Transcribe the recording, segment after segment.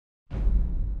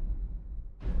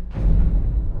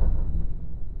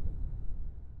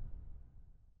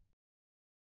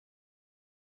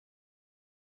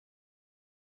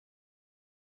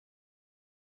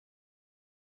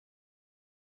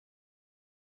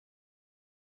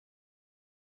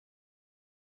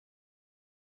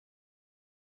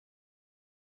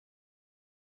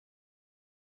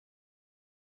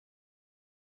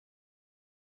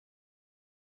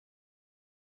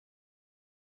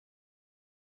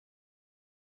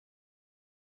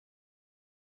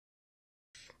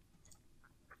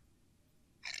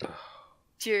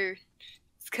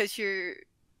it's because your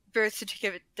birth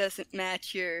certificate doesn't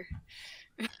match your.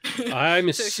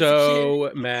 I'm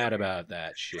so mad about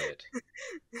that shit.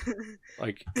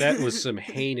 Like, that was some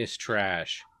heinous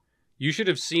trash. You should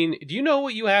have seen... Do you know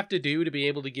what you have to do to be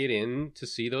able to get in to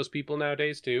see those people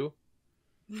nowadays, too?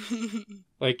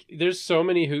 Like, there's so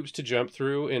many hoops to jump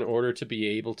through in order to be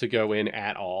able to go in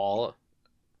at all.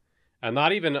 I'm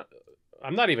not even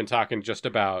talking just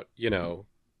about, you know,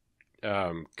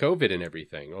 COVID and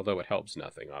everything, although it helps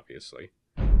nothing, obviously.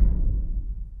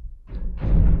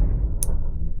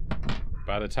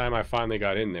 By the time I finally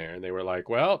got in there, they were like,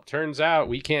 well, turns out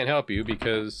we can't help you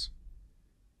because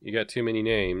you got too many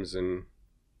names in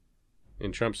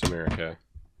Trump's America.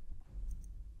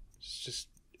 It's just,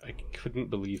 I couldn't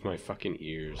believe my fucking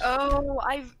ears. Oh,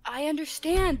 I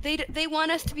understand. They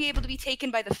want us to be able to be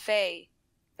taken by the Fae.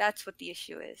 That's what the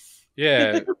issue is.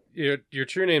 Yeah, your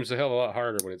true name's a hell of a lot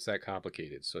harder when it's that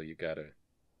complicated, so you gotta...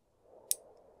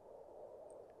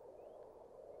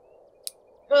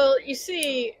 Well, you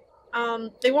see...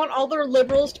 they want all their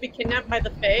liberals to be kidnapped by the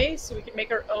Fae, so we can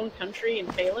make our own country in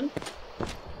Phelan.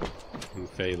 In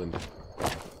Phelan.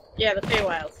 Yeah, the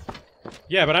Feywilds.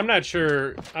 Yeah, but I'm not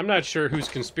sure whose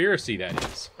conspiracy that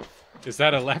is. Is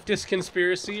that a leftist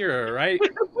conspiracy or a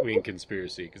right-wing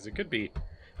conspiracy? Because it could be...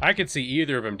 I could see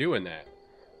either of them doing that.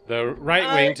 The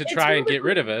right wing to try and get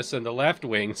rid of us, and the left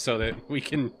wing so that we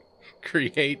can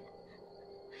create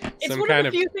some kind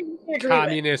of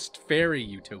communist fairy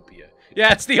utopia.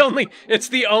 Yeah, it's the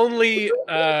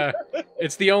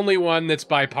only one that's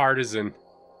bipartisan.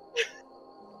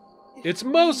 It's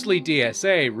mostly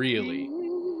DSA, really.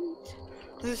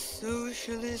 The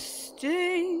socialist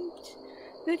state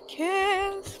that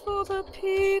cares for the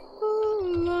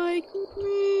people like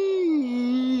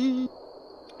me.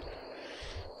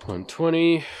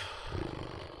 120.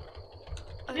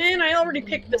 Man, I already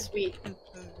picked this week.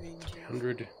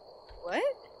 100. What?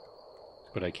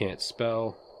 But I can't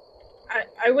spell.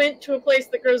 I went to a place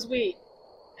that grows wheat,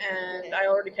 and I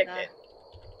already picked it.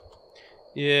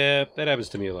 Yeah, that happens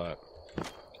to me a lot.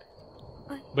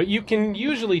 But you can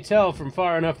usually tell from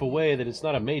far enough away that it's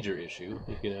not a major issue,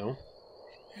 you know?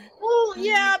 Well,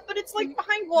 yeah, but it's like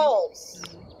behind walls.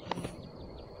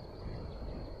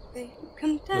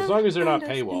 As long as they're not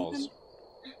paywalls.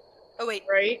 Oh, wait.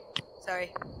 Right?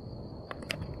 Sorry.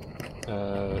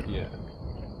 Yeah.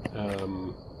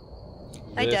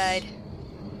 I died.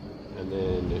 And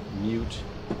then mute,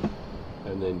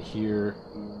 and then here,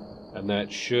 and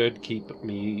that should keep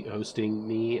me hosting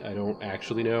me. I don't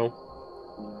actually know.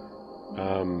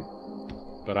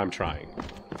 But I'm trying.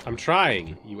 I'm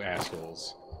trying, you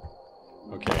assholes.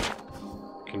 Okay.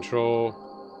 Control,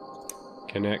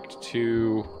 connect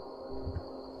to...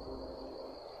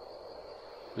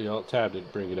 The Alt tab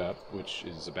didn't bring it up, which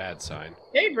is a bad sign.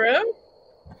 Hey, bro.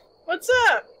 What's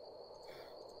up?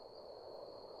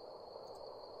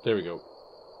 There we go.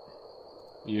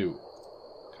 You.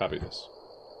 Copy this.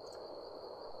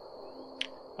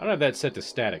 I don't have that set to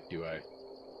static, do I?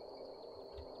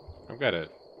 I've got to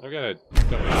double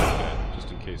check that,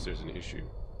 just in case there's an issue.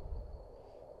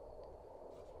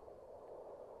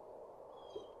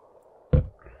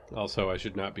 Also, I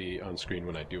should not be on screen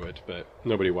when I do it, but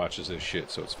nobody watches this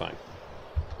shit, so it's fine.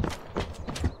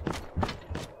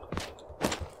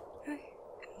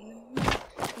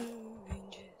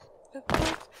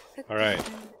 Alright.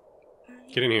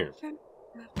 Get in here.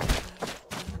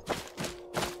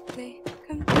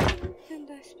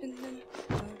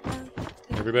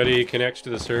 Everybody connects to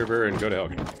the server and go to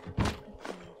Helgen.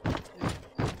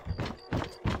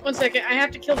 1 second, I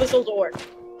have to kill this old orc.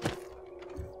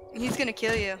 He's gonna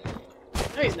kill you.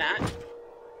 No, he's not.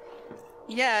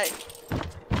 Yeah.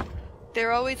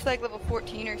 They're always like level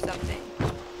 14 or something.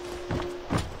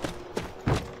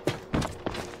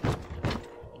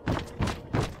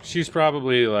 She's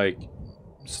probably like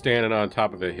standing on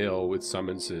top of a hill with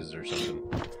summonses or something.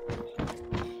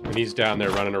 And he's down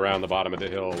there running around the bottom of the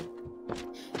hill,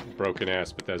 broken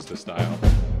ass Bethesda style.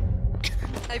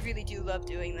 I really do love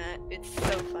doing that. It's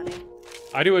so funny.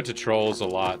 I do it to trolls a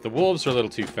lot. The wolves are a little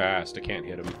too fast. I can't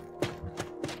hit them.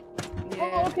 Yeah.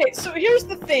 Oh, okay, so here's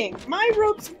the thing. My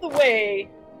ropes of the way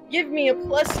give me a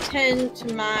 +10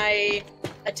 to my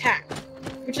attack.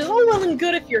 Which is all well and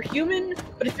good if you're human,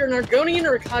 but if you're an Argonian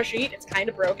or a Khajiit, it's kind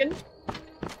of broken.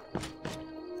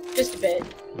 Just a bit.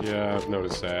 Yeah, I've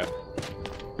noticed that.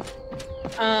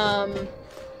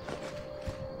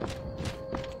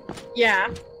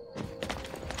 Yeah.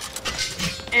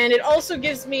 And it also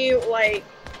gives me, like...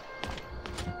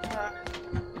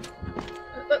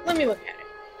 let me look at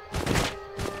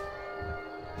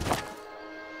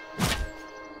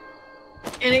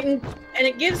it. And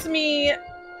it gives me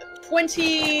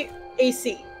 20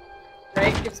 AC,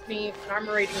 right? Gives me an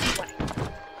armor rating of 20.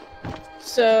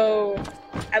 So,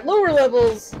 at lower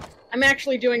levels, I'm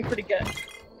actually doing pretty good.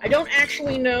 I don't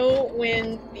actually know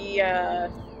when the,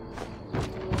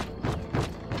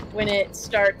 when it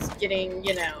starts getting,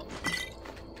 you know...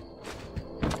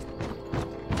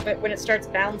 But when it starts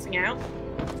balancing out.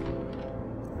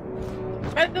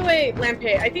 By the way,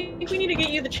 Lampe, I think we need to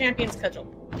get you the Champion's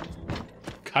Cudgel.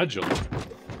 Cudgel?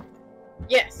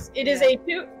 Yes, it is a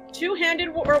two-handed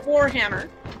warhammer,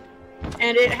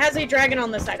 and it has a dragon on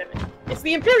the side of it. It's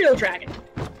the Imperial Dragon,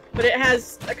 but it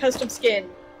has a custom skin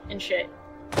and shit.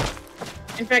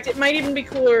 In fact, it might even be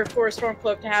cooler for a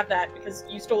Stormcloak to have that, because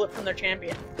you stole it from their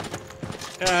champion.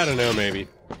 I don't know, maybe.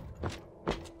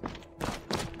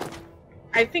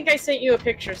 I think I sent you a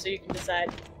picture so you can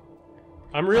decide.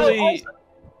 I'm really... Oh, also,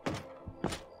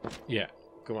 yeah,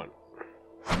 go on.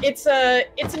 its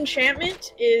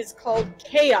enchantment is called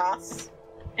Chaos,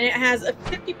 and it has a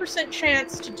 50%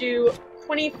 chance to do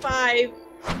 25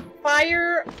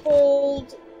 fire,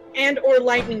 cold, and or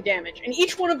lightning damage. And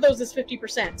each one of those is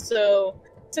 50%, so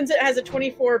since it has a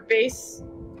 24 base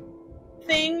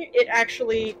thing, it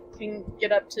actually can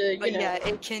get up to, you know... Yeah,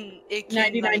 it can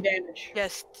 99 like, damage.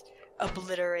 just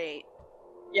obliterate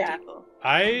people.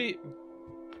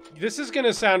 This is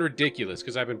gonna sound ridiculous,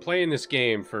 because I've been playing this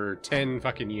game for 10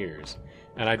 fucking years,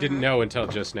 and I didn't know until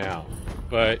just now.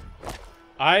 But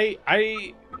I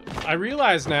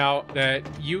realize now that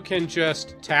you can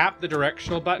just tap the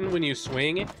directional button when you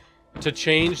swing to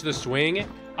change the swing.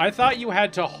 I thought you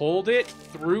had to hold it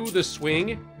through the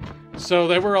swing, so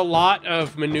there were a lot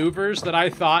of maneuvers that I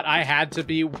thought I had to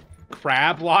be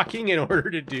crab walking in order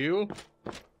to do.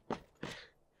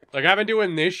 Like, I've been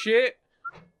doing this shit.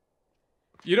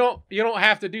 You don't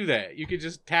have to do that. You can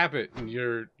just tap it and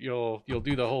you'll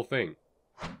do the whole thing.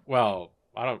 Well,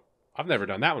 I've never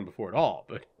done that one before at all,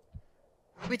 but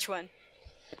Which one?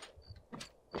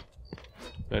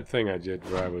 that thing I did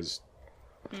where I was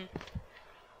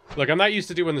Look, I'm not used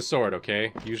to doing the sword,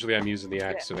 okay? Usually I'm using the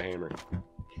axe or the hammer.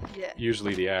 Yeah.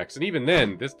 Usually the axe. And even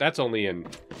then, that's only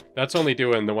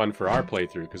doing the one for our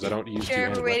playthrough because I don't use Sure,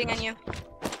 two-handed we're waiting weapons. on you.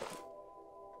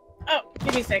 Oh,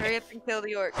 give me a second. Hurry up and kill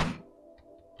the orc.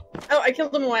 Oh, I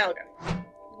killed him a while ago.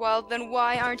 Well, then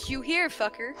why aren't you here,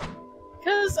 fucker?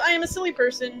 Because I am a silly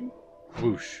person.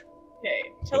 Whoosh.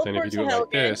 Okay, But then if teleport you to do it like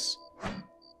Helgen. this,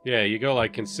 yeah, you go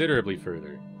like considerably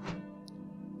further.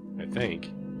 I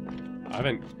think. I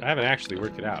haven't actually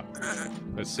worked it out.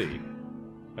 Let's see.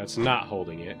 That's not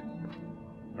holding it.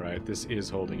 Alright, this is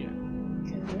holding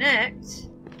it. Connect.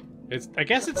 I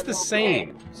guess it's the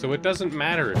same, so it doesn't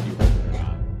matter if you hold it or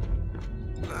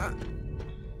not.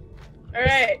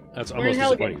 Alright. That's We're in almost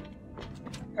Helgen. disappointing.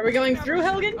 Are we going through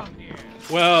Helgen?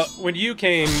 Well, when you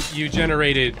came, you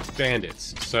generated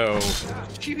bandits, so...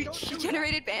 You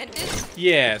generated bandits?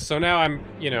 Yeah, so now I'm,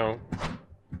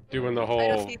 doing the I whole...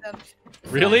 don't see them.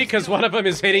 Really? Because one of them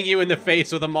is hitting you in the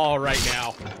face with a maul right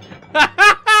now.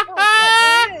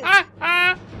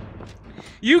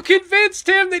 You convinced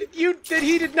him that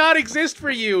he did not exist for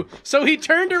you, so he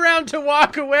turned around to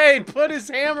walk away and put his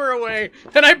hammer away,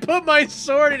 and I put my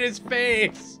sword in his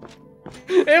face.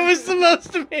 It was the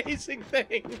most amazing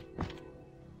thing.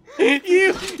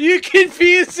 You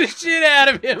confused the shit out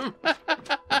of him.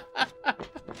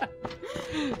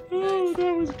 Oh,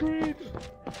 that was great.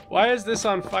 Why is this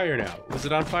on fire now? Was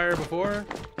it on fire before?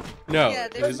 No, Yeah,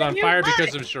 it was on fire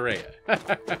because of Sharia.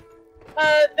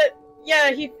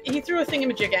 Yeah, he threw a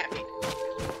thingamajig at me.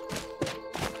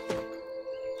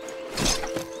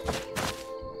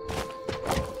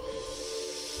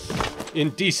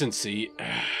 Indecency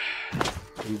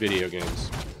in video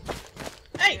games.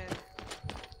 Hey!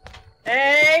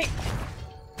 Hey!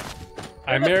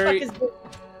 I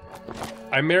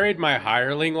married my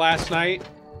hireling last night.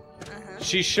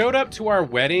 She showed up to our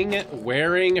wedding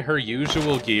wearing her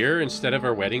usual gear instead of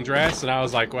her wedding dress, and I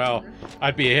was like, well,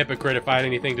 I'd be a hypocrite if I had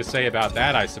anything to say about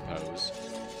that, I suppose.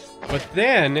 But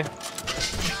then...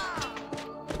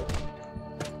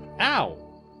 Ow!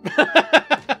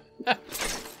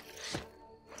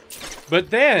 But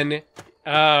then,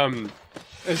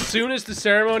 as soon as the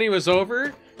ceremony was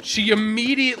over, she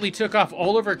immediately took off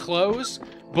all of her clothes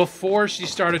before she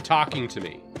started talking to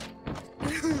me.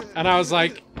 And I was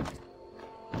like...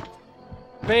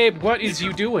 Babe, what is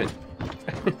you doing?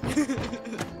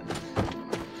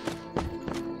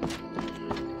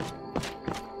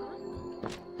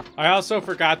 I also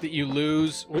forgot that you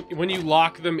lose... When you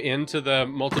lock them into the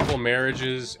multiple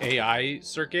marriages AI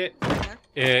circuit,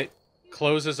 it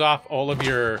closes off all of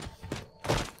your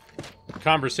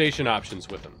conversation options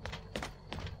with them.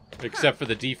 Except for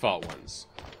the default ones.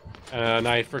 And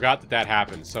I forgot that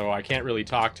happened, so I can't really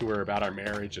talk to her about our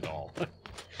marriage at all.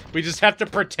 We just have to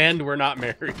pretend we're not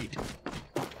married.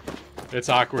 It's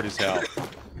awkward as hell.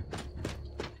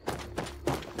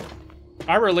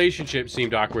 Our relationship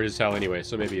seemed awkward as hell anyway,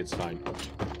 so maybe it's fine.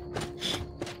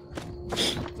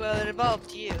 Well, it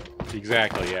involved you.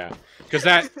 Exactly, yeah. Because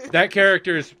that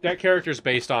character's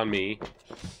based on me.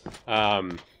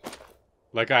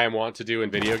 Like I am wont to do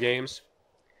in video games.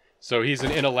 So he's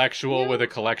an intellectual with a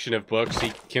collection of books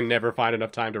he can never find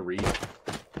enough time to read.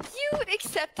 You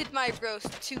accepted my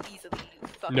roast too easily, you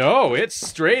fucker. No, it's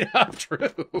straight up true.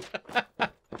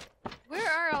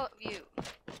 Where are all of you,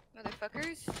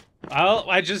 motherfuckers?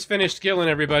 I just finished killing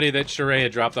everybody that Sheree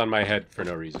dropped on my head for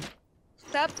no reason.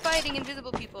 Stop fighting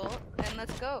invisible people and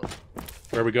let's go.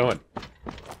 Where are we going?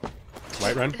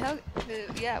 Whiterun?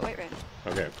 Yeah, Whiterun.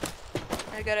 Okay.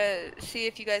 I gotta see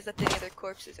if you guys left any other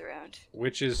corpses around.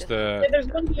 Which is the... Yeah, there's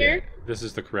one here. Yeah, this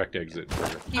is the correct exit.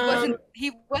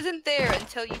 He wasn't there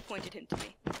until you pointed him to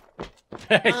me.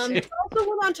 There's also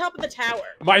one on top of the tower.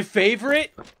 My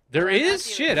favorite? There is?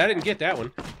 Shit, I didn't get that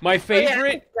one. My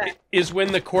favorite is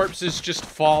when the corpses just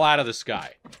fall out of the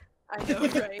sky. I know,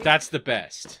 right? That's the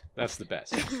best. That's the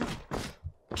best.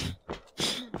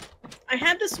 I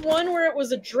had this one where it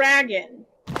was a dragon,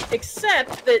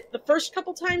 except that the first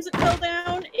couple times it fell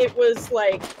down, it was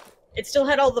like, it still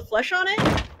had all the flesh on it,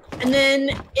 and then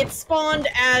it spawned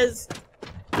as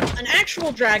an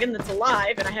actual dragon that's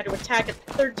alive, and I had to attack it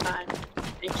the third time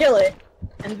and kill it,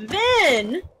 and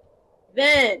then,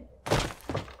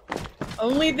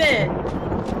 only then,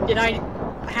 did I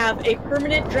have a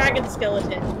permanent dragon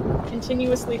skeleton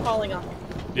continuously falling on me.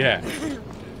 Yeah.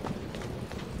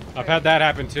 I've had that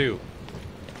happen too.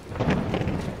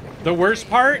 The worst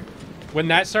part, when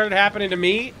that started happening to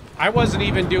me, I wasn't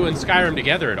even doing Skyrim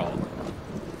Together at all.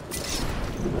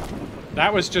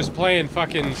 That was just playing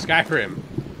fucking Skyrim.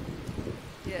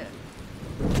 Yeah.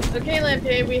 Okay,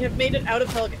 Lampe, we have made it out of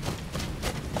Helgen.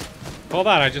 Hold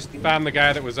on, I just found the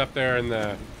guy that was up there in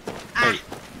the... Wait.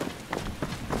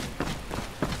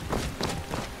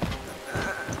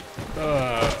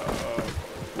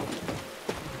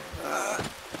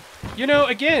 You know,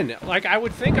 again, like, I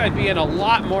would think I'd be in a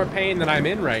lot more pain than I'm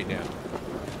in right now.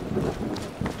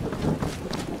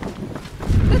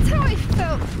 That's how I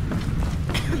felt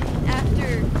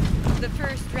after the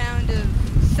first round of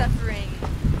suffering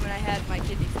when I had my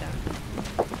kidney stone.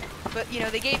 But, you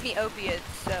know, they gave me opiates,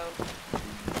 so...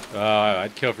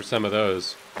 I'd kill for some of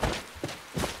those.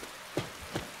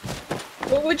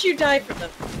 Well, would you die for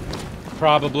them?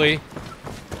 Probably.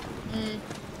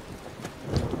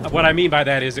 What I mean by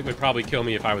that is it would probably kill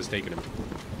me if I was taking them.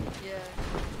 Yeah.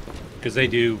 Because they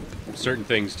do certain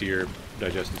things to your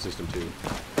digestive system, too.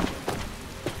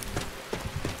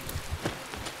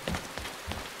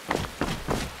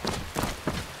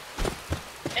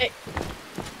 Hey.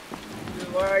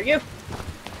 Who are you?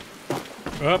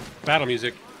 Oh, battle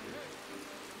music.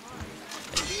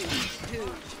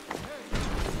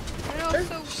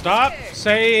 Stop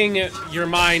saying you're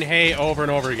mine, hey, over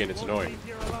and over again. It's annoying.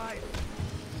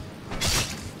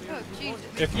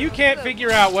 If you can't figure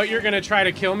out what you're going to try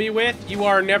to kill me with, you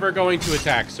are never going to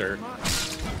attack, sir.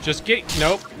 Just get...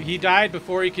 Nope. He died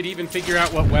before he could even figure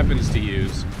out what weapons to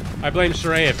use. I blame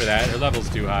Sheree for that. Her level's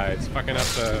too high. It's fucking up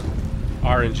the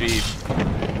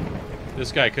RNG.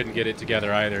 This guy couldn't get it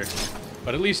together either.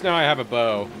 But at least now I have a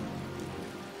bow.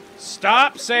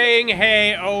 Stop saying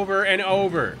hey over and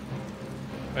over.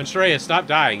 And Shreyas, stop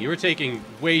dying. You were taking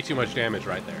way too much damage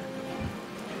right there.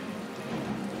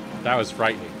 That was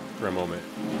frightening for a moment.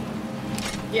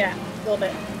 Yeah, a little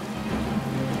bit.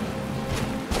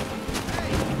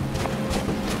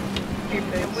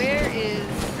 Where is...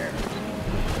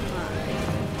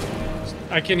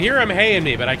 I can hear him haying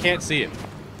me, but I can't see him.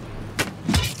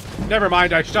 Never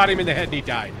mind, I shot him in the head and he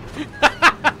died.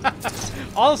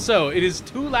 Also, it is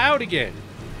too loud again.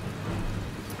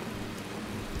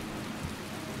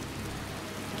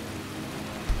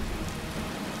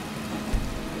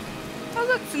 Oh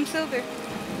look, some silver.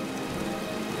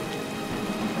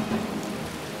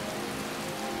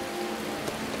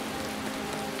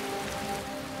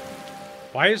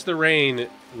 Why is the rain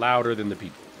louder than the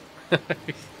people?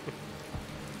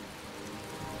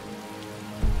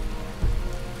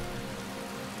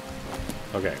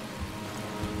 Okay.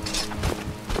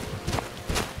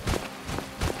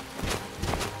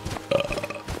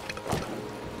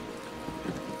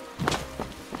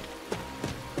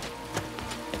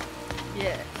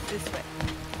 Yeah, this way.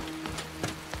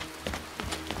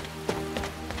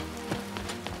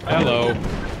 Hello.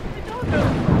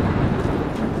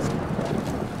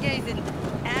 Yeah, he's an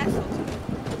asshole to me.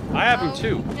 I have him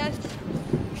too. Just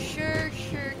sure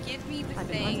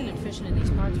fishing in these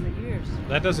parts for years.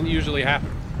 That doesn't usually happen.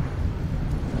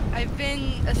 I have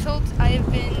been assaulted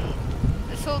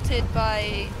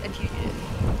by a fugitive.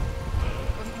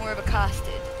 Or more of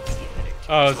accosted. Would be a better term.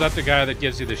 Oh, is that the guy that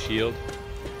gives you the shield?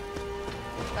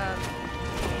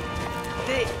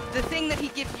 The thing that he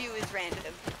gives you is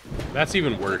random. That's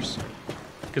even worse.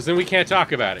 Because then we can't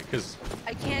talk about it, because...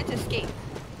 I can't escape.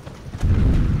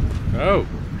 Oh.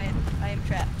 I am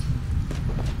trapped.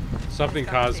 Something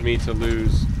caused me to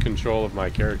lose control of my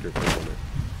character for a minute.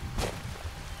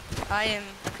 I am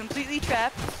completely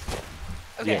trapped.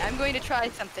 Okay, Yeah. I'm going to try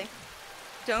something.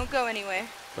 Don't go anywhere.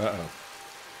 Uh-oh.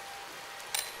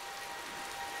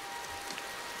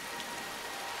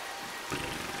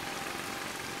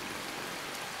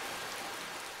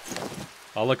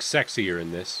 I'll look sexier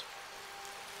in this.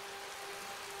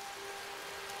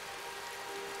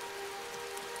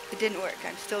 It didn't work.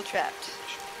 I'm still trapped.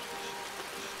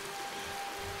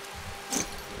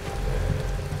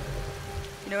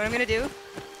 You know what I'm gonna do?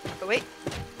 Oh, wait.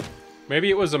 Maybe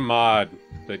it was a mod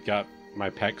that got my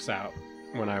pecs out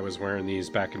when I was wearing these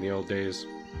back in the old days.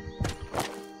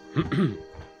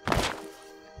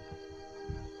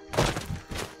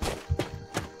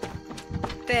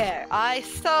 There. I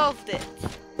solved it.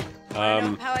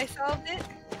 Wanna know how I solved it?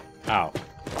 How?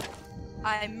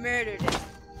 I murdered it.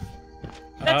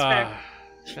 That's fair.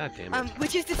 God damn it.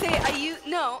 Which is to say,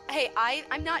 no, hey,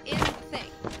 I'm not in the thing.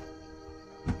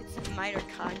 It's a minor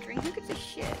conjuring. Who gives a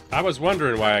shit? I was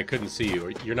wondering why I couldn't see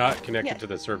you. You're not connected Yeah. to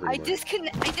the server I anymore.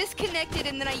 disconnected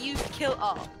and then I used kill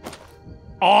all.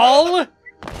 All?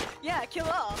 Yeah, kill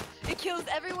all. It kills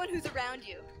everyone who's around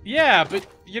you. Yeah, but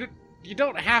you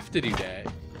don't have to do that.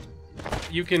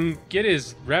 You can get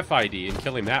his ref ID and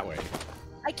kill him that way.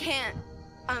 I can't.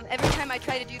 Every time I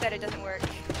try to do that, it doesn't work.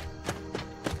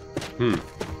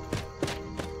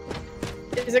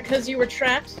 Is it because you were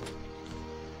trapped?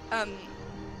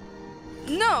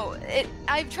 No.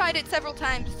 I've tried it several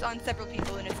times on several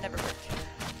people and it's never worked.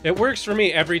 It works for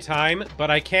me every time,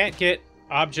 but I can't get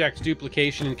object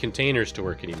duplication in containers to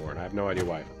work anymore, and I have no idea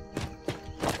why.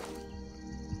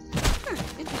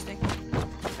 Interesting.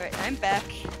 Alright, I'm back.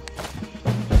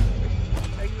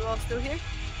 Are you all still here?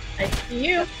 I see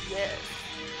you. Yes.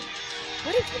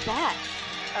 What is that?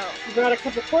 Oh. You brought a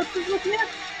couple corpses with you?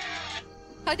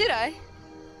 How did I?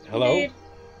 Hello? Indeed.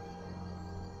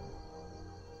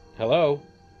 Hello?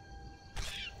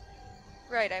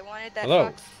 Right, I wanted that Hello.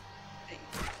 fox thing.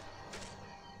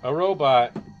 A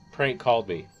robot prank called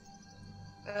me.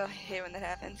 Ugh, I hate when that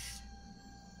happens.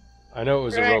 I know it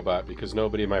was a Right. robot because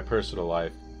nobody in my personal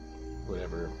life would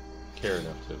ever care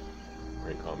enough to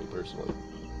prank call me personally.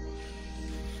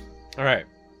 Alright.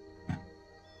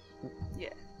 Yeah.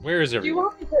 Where is Do you everyone?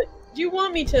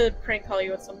 want me to prank call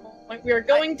you at some point? We are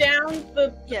going down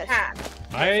the Yes.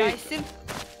 path. I simply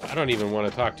don't even want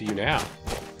to talk to you now.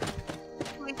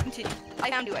 continue. I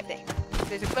found you, I think.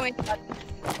 There's a glowing button.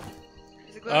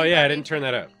 Oh yeah, I didn't turn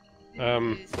that up.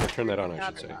 Or Is turn that on, I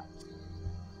should say. Habermas.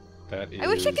 That is... I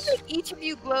wish I could make each of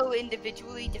you glow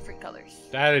individually different colors.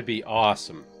 That'd be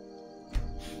awesome.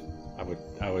 I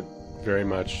would very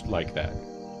much like that.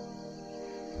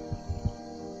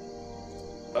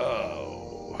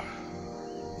 Oh.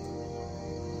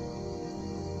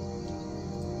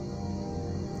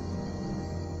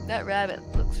 That rabbit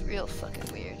looks real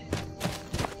fucking weird.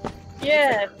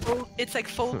 Yeah, It's like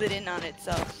folded in on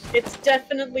itself. it's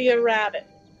definitely a rabbit.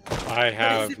 I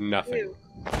have it nothing. do?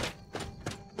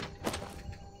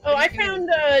 Oh, I found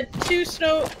two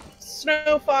snow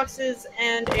foxes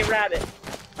and a rabbit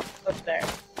up there.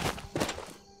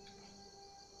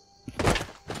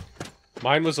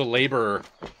 Mine was a laborer.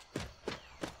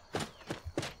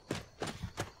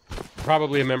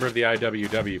 Probably a member of the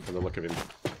IWW from the look of him.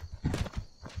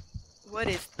 What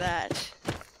is that?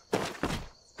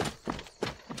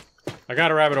 I got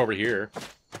a rabbit over here.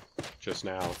 Just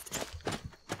now.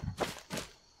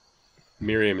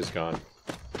 Miriam is gone.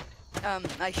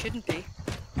 I shouldn't be.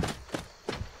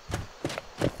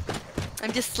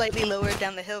 I'm just slightly lower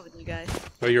down the hill than you guys.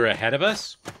 Oh, you're ahead of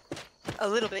us? A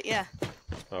little bit, yeah.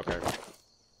 Okay.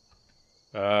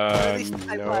 at least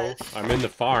I No. was. I'm in the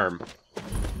farm.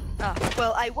 Oh,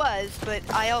 well, I was, but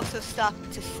I also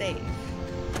stopped to save.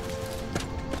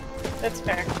 That's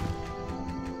fair.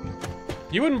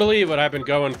 You wouldn't believe what I've been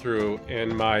going through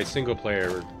in my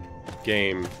single-player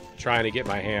game trying to get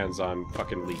my hands on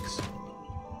fucking leaks.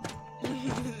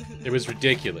 It was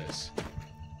ridiculous.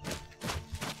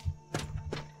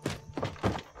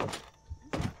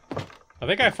 I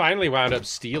think I finally wound up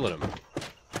stealing them.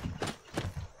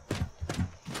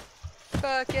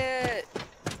 Fuck it!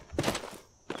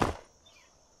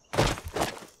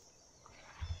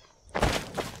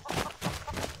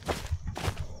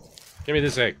 Give me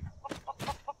this egg.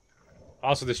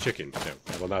 Also this chicken. No,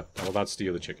 I will not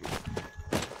steal the chicken.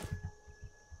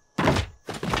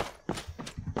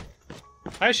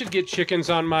 I should get chickens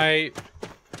on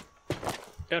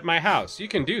at my house. You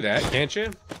can do that, can't you?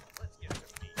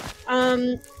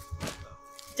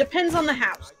 Depends on the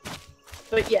house.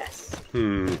 But yes.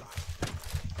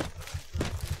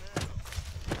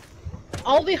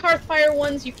 All the Hearthfire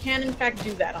ones you can in fact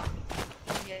do that on.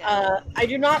 Yeah. I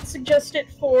do not suggest it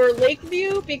for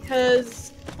Lakeview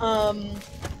because,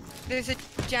 There's a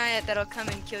giant that'll come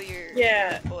and kill your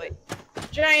boy.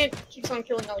 Giant keeps on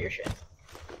killing all your shit.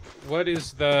 What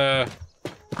is the...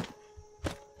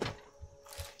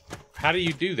 How do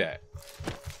you do that?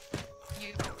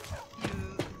 You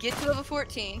get to level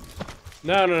 14.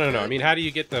 No. I mean, how do you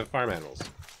get the farm animals?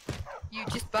 You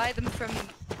just buy them from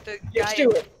the Your guy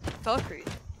steward. at Valkyrie.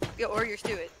 Yeah, or your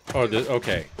steward. Oh,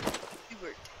 okay.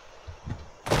 Steward.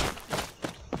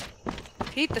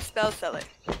 Pete the spell seller.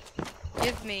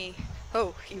 Give me...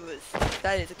 Oh,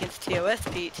 that is against TOS,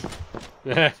 Pete.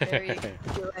 Very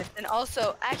TOS. And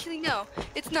also, actually no,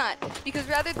 it's not. Because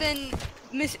rather than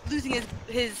losing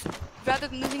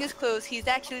his clothes, he's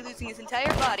actually losing his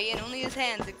entire body and only his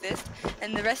hands exist.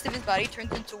 And the rest of his body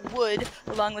turns into wood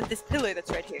along with this pillar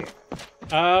that's right here.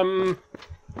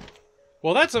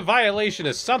 Well, that's a violation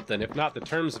of something, if not the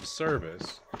terms of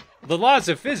service. The laws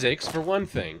of physics, for one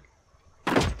thing.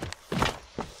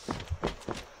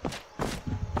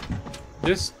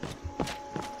 This...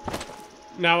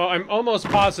 Now, I'm almost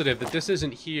positive that this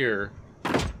isn't here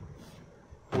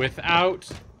without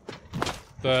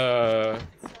the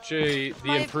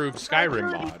improved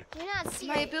Skyrim mod.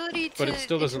 My ability to But it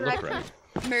still doesn't look right.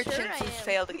 merchants has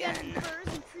failed again.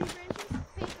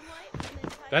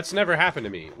 That's never happened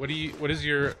to me. What is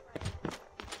your...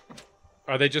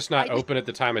 Are they just not open at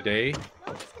the time of day?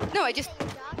 No,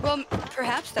 well,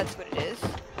 perhaps that's what it is.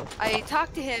 I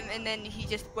talked to him and then he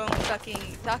just won't fucking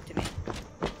talk to me.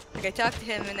 Like, I talked to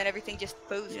him and then everything just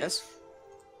closes. Yes?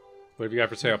 What have you got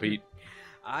for sale, Pete?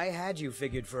 I had you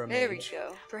figured for a There we mage.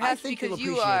 go. Perhaps think because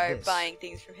you'll you appreciate are this. buying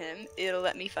things from him, it'll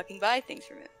let me fucking buy things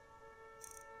from him.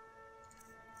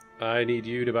 I need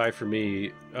you to buy for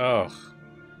me. Oh,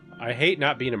 I hate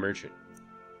not being a merchant.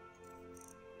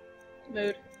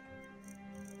 Mood.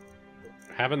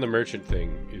 Having the merchant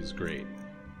thing is great.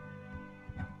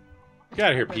 Get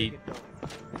out of here, Pete.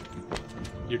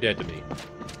 You're dead to me.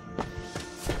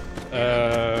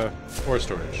 Or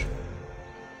storage.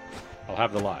 I'll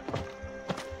have the lot.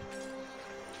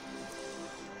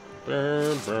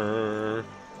 Burr, burr.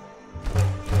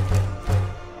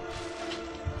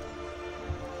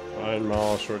 Fine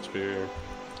maul, short spear.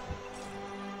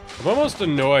 I'm almost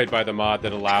annoyed by the mod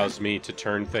that allows me to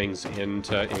turn things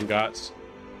into ingots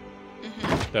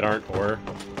that aren't ore.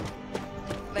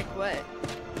 Like what?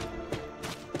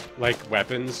 Like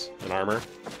weapons and armor.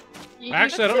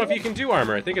 Actually, I don't know if you can do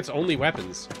armor. I think it's only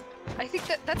weapons. I think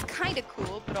that's kind of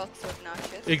cool, but also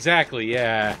obnoxious. Exactly,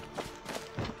 yeah.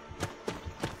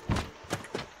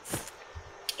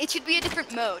 It should be a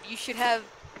different mode. You should have...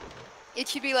 It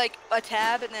should be like a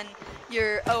tab, and then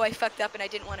you're... Oh, I fucked up and I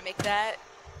didn't want to make that.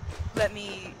 Let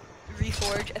me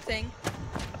reforge a thing.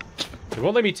 It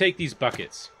won't let me take these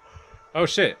buckets. Oh,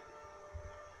 shit.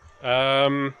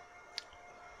 Fucking...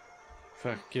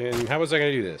 How was I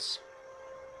gonna do this?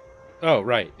 Oh,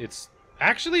 right. It's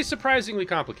actually surprisingly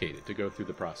complicated to go through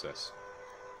the process.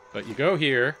 But you go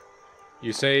here,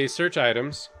 you say search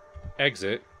items,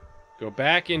 exit, go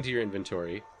back into your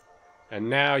inventory, and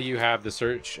now you have the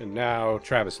search, and now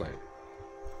Travis Land.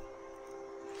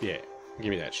 Yeah,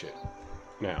 give me that shit.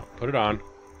 Now, put it on.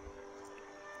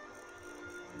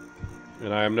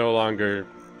 And I am no longer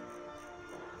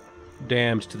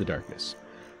damned to the darkness.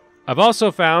 I've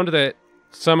also found that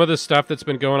some of the stuff that's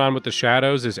been going on with the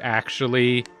shadows is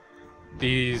actually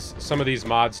some of these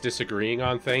mods disagreeing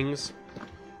on things.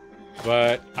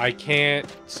 But I can't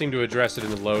seem to address it in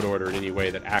the load order in any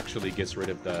way that actually gets rid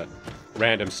of the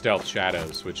random stealth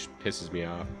shadows, which pisses me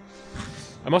off.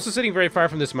 I'm also sitting very far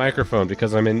from this microphone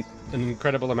because I'm in an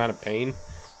incredible amount of pain,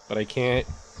 but I can't...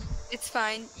 It's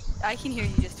fine. I can hear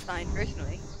you just fine,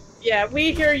 personally. Yeah,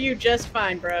 we hear you just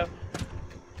fine, bro.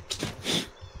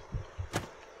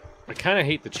 I kind of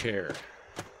hate the chair.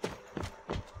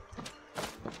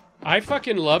 I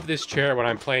fucking love this chair when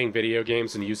I'm playing video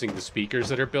games and using the speakers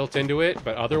that are built into it,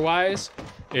 but otherwise,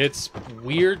 it's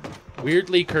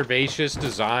weirdly curvaceous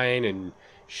design and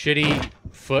shitty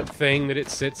foot thing that it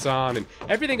sits on, and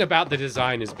everything about the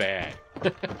design is bad.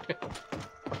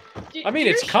 I mean,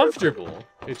 it's comfortable.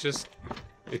 It's just...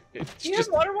 It's Do you just...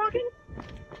 have water walking?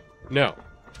 No.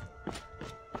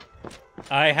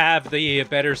 I have the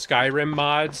better Skyrim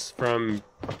mods from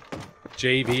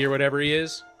JV or whatever he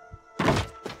is.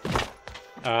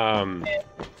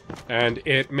 And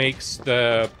it makes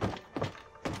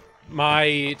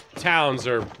my towns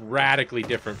are radically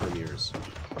different from yours.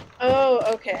 Oh,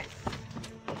 okay.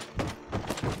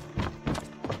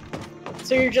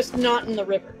 So you're just not in the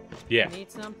river. Yeah.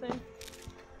 Need something?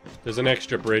 There's an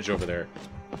extra bridge over there.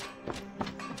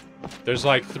 There's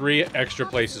like 3 extra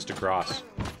places to cross.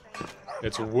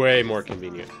 It's way more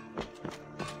convenient.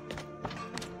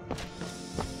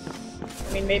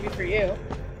 I mean, maybe for you.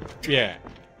 Yeah.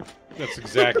 That's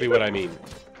exactly what I mean.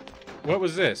 What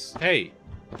was this? Hey,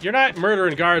 you're not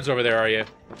murdering guards over there, are you?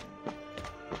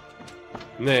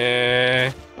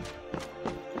 Nah.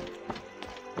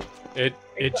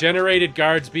 It generated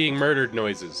guards being murdered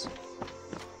noises.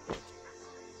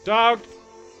 Dog,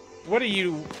 what are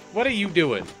you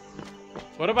doing?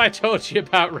 What have I told you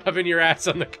about rubbing your ass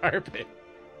on the carpet?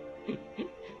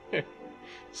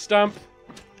 Stump?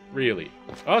 Really?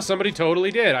 Oh, somebody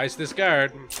totally did. Ice this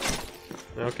guard.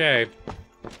 Okay.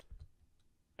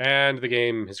 And the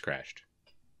game has crashed.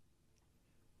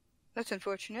 That's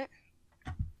unfortunate.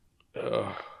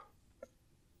 Ugh.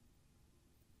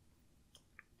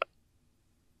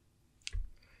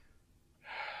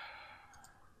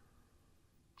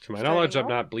 To my knowledge, I'm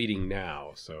not bleeding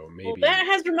now, so maybe... Well, that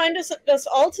has reminded us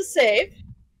all to save.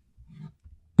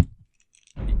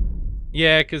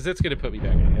 Yeah, because that's going to put me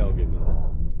back in Helgen.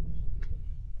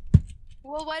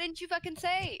 Well, why didn't you fucking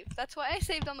save? That's why I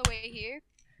saved on the way here.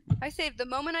 I saved the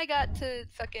moment I got to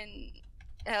fucking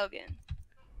Helgen.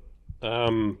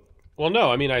 Well,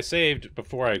 no, I mean, I saved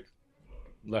before I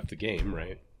left the game,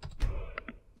 right?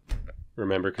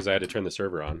 Remember, because I had to turn the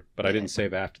server on, but I didn't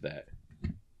save after that.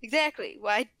 Exactly.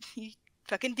 Why'd you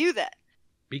fucking do that?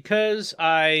 Because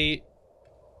I've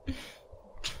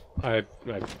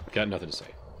got nothing to say.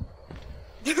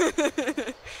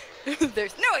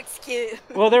 There's no excuse.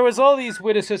 Well, there was all these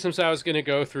witticisms I was going to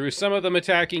go through, some of them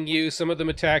attacking you, some of them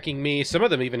attacking me, some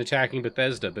of them even attacking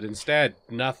Bethesda, but instead,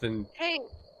 nothing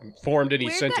formed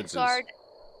any sentences.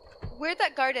 Where'd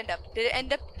that guard end up? Did it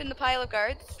end up in the pile of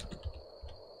guards?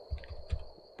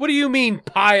 What do you mean,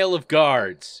 pile of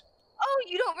guards? Oh,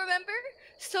 you don't remember?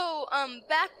 So,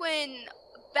 back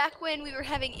when we were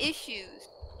having issues,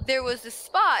 there was a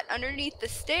spot underneath the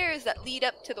stairs that lead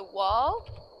up to the wall,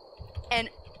 and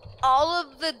all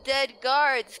of the dead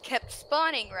guards kept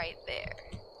spawning right there.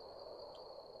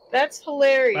 That's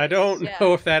hilarious. I don't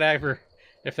know if that ever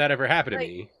happened to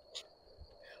me.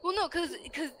 Well, no, cause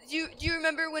do you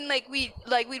remember when we'd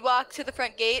walk to the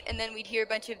front gate and then we'd hear a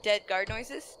bunch of dead guard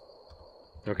noises?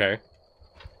 Okay.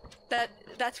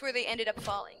 That's where they ended up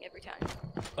falling every time.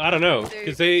 I don't know,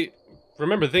 because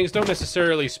remember, things don't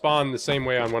necessarily spawn the same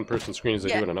way on one person's screen as they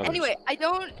do on another. Anyway,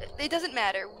 it doesn't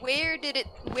matter. Where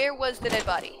was the dead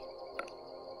body?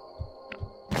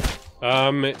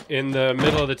 In the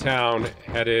middle of the town,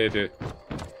 headed,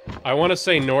 I want to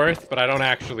say north, but I don't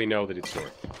actually know that it's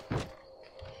north.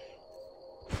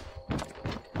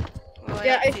 Well,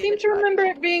 Yeah, I seem to remember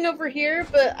it being over here,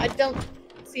 but I don't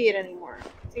see it anymore.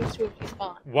 It seems to have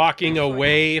despawned. Walking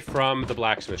away from the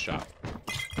blacksmith shop.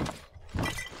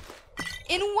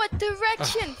 In what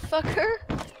direction, fucker?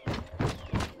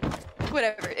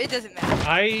 Whatever, it doesn't matter.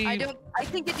 I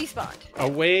think it despawned.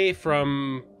 Away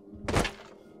from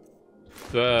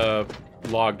the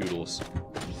log doodles.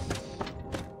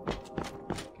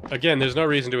 Again, there's no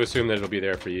reason to assume that it'll be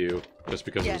there for you, just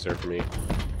because it was there for me.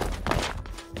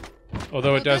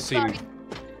 Although it does seem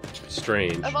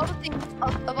strange. Of all the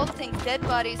things, dead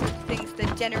bodies are the things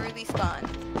that generally spawn.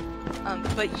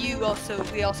 But we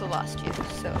also lost you,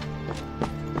 so.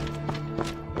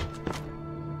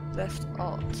 Left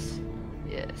alt.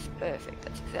 Yes, perfect.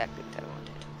 That's exactly what I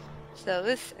wanted. So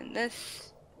this and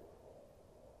this.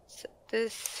 So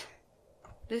this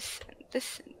and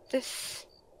this and this.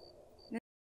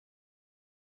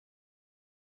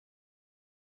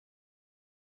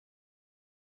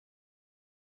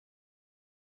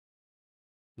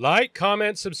 Like,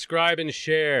 comment, subscribe, and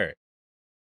share.